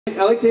I'd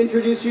like to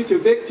introduce you to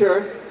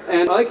Victor,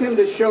 and I'd like him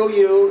to show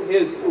you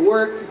his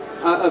work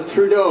of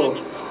Trudeau.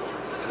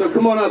 So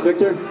come on up,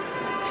 Victor.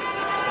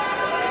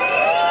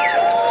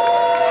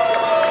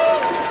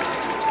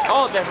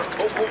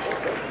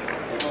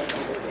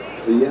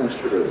 Yeah,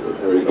 sure.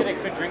 There we go.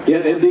 Yeah,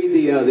 indeed,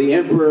 the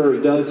emperor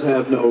does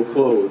have no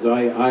clothes.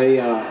 I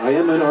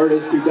am an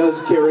artist who does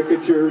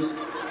caricatures,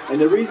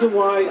 and the reason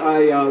why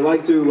I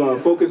like to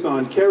focus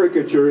on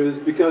caricature is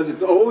because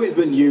it's always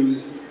been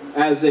used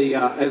as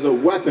a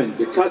weapon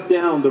to cut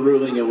down the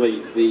ruling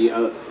elite,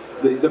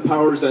 the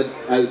powers that,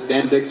 as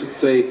Dan Dix would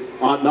say,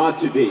 ought not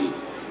to be.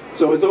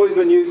 So it's always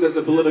been used as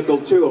a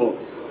political tool.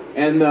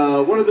 And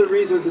one of the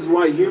reasons is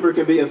why humor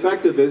can be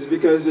effective is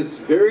because it's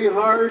very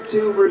hard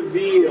to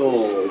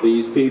reveal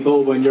these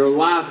people when you're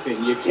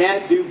laughing. You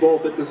can't do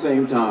both at the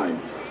same time.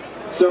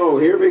 So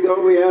here we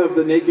go, we have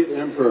the naked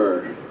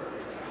emperor.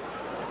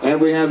 And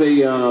we have a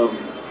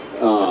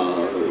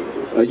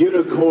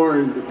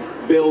unicorn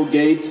Bill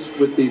Gates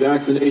with the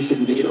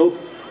vaccination needle.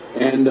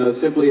 And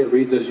simply it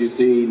reads, as you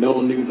see,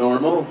 no new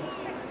normal.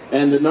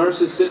 And the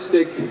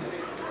narcissistic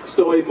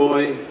stoy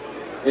boy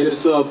in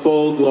his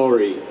full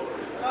glory.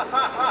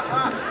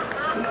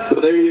 So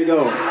there you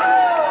go.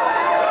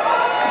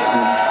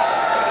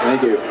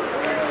 Thank you.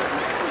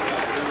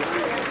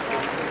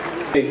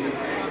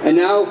 And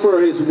now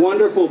for his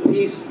wonderful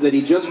piece that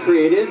he just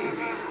created.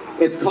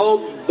 It's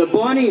called The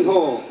Bonnie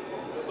Hole.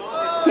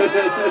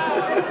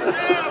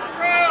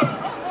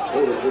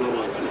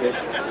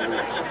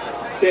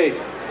 Okay,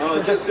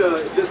 just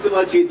to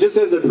let you, just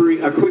as a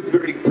quick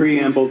very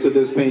preamble to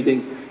this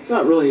painting, it's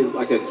not really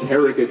like a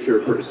caricature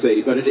per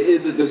se, but it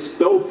is a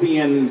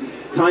dystopian,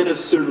 kind of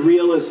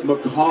surrealist,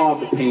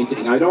 macabre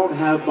painting. I don't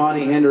have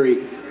Bonnie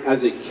Henry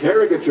as a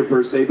caricature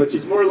per se, but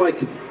she's more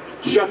like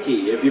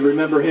Chucky, if you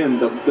remember him,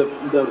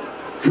 the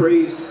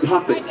crazed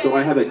puppet. So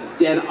I have a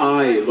dead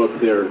eye look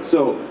there.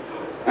 So,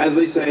 as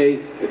they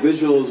say, a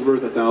visual is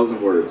worth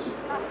 1,000 words.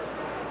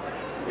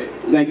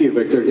 Thank you,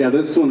 Victor. Yeah,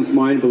 this one's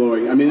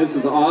mind-blowing. I mean, this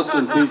is an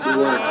awesome piece of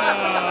work.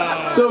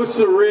 So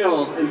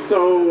surreal and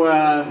so,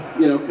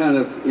 you know, kind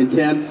of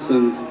intense,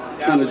 and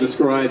kind of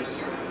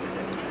describes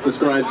what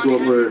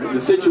the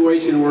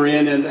situation we're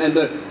in, and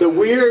the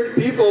weird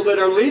people that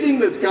are leading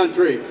this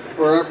country,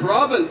 or our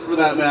province for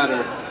that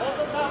matter.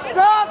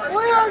 Stop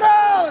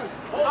weirdos!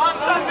 Stop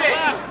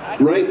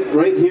something!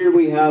 Right here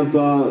we have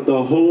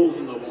the holes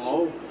in the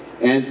wall,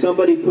 and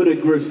somebody put a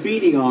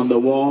graffiti on the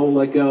wall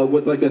like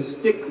with like a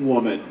stick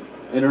woman,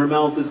 and her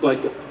mouth is like.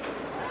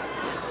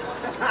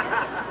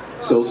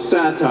 So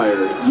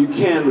satire, you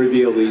can't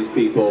reveal these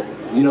people.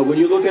 You know, when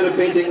you look at a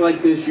painting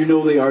like this, you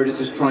know the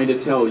artist is trying to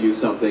tell you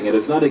something, and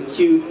it's not a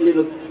cute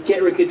little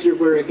caricature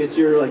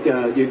like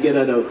you get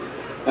at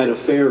a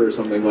fair or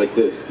something like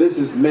this. This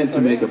is meant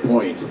to make a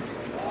point.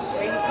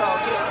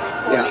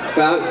 Yeah,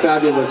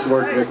 fabulous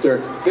work,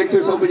 Victor.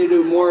 Victor's hoping to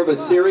do more of a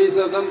series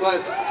of them,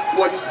 but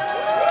what's...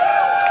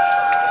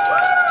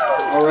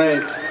 All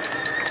right.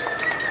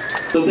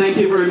 So thank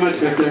you very much,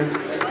 Victor.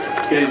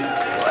 Okay.